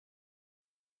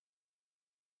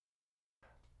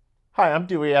Hi, I'm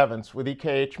Dewey Evans with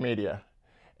EKH Media.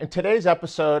 In today's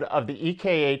episode of the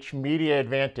EKH Media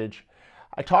Advantage,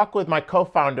 I talk with my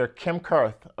co-founder, Kim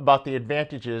Kurth, about the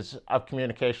advantages of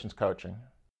communications coaching.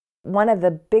 One of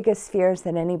the biggest fears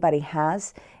that anybody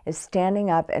has is standing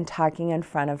up and talking in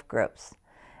front of groups.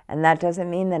 And that doesn't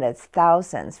mean that it's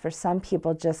thousands. For some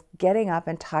people, just getting up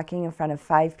and talking in front of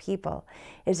 5 people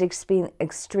is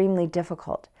extremely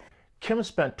difficult. Kim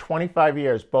spent 25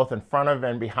 years both in front of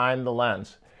and behind the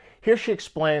lens. Here she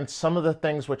explains some of the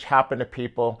things which happen to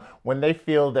people when they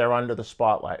feel they're under the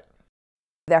spotlight.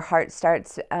 Their heart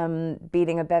starts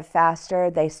beating a bit faster.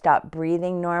 They stop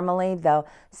breathing normally, though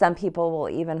some people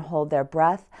will even hold their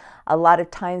breath. A lot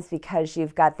of times, because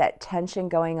you've got that tension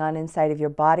going on inside of your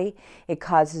body, it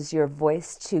causes your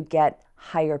voice to get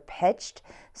higher pitched,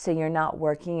 so you're not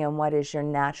working in what is your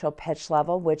natural pitch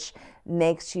level, which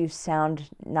makes you sound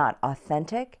not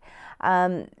authentic.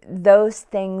 Those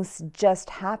things just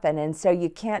happen, and so you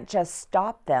can't just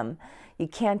stop them. You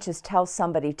can't just tell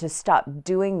somebody to stop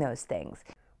doing those things.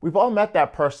 We've all met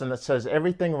that person that says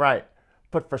everything right,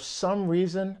 but for some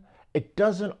reason, it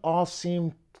doesn't all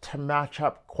seem to match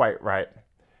up quite right.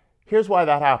 Here's why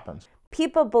that happens.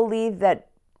 People believe that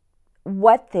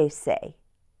what they say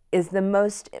is the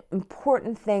most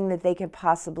important thing that they could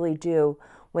possibly do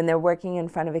when they're working in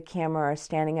front of a camera or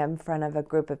standing in front of a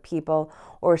group of people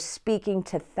or speaking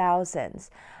to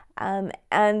thousands.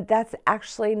 And that's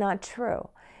actually not true.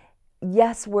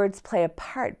 Yes, words play a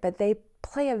part, but they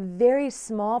play a very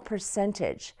small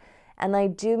percentage, and I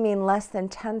do mean less than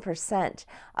 10%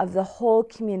 of the whole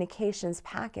communications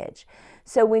package.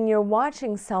 So when you're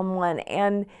watching someone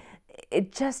and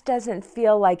it just doesn't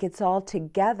feel like it's all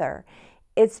together,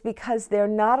 it's because they're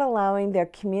not allowing their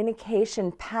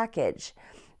communication package,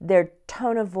 their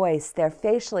tone of voice, their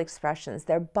facial expressions,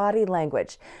 their body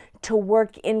language, to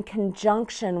work in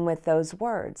conjunction with those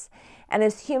words. And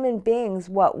as human beings,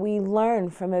 what we learn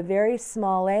from a very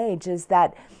small age is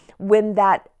that when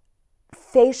that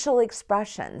facial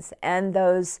expressions and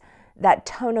that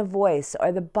tone of voice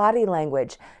or the body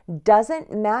language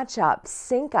doesn't match up,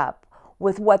 sync up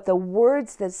with what the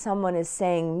words that someone is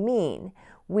saying mean,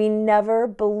 we never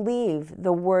believe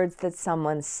the words that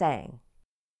someone's saying.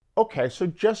 Okay, so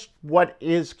just what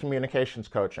is communications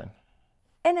coaching?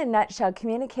 In a nutshell,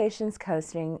 communications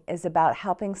coaching is about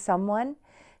helping someone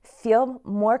feel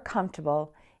more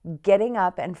comfortable getting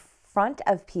up in front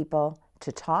of people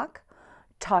to talk,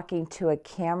 talking to a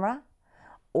camera,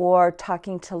 or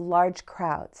talking to large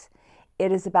crowds.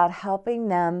 It is about helping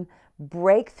them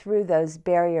break through those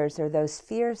barriers or those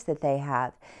fears that they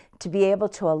have to be able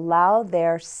to allow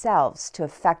their selves to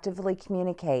effectively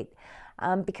communicate.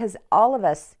 Because all of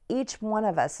us, each one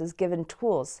of us is given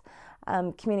tools,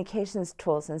 communications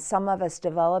tools, and some of us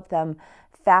develop them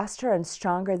faster and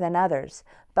stronger than others,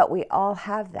 but we all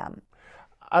have them.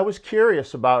 I was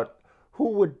curious about who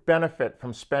would benefit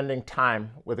from spending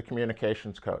time with a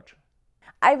communications coach.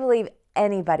 I believe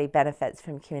anybody benefits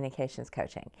from communications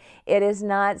coaching. It is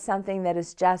not something that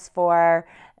is just for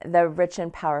the rich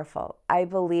and powerful. I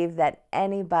believe that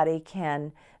anybody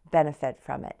can benefit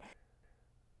from it.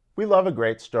 We love a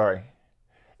great story.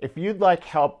 If you'd like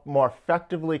help more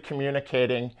effectively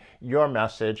communicating your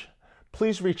message,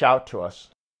 please reach out to us.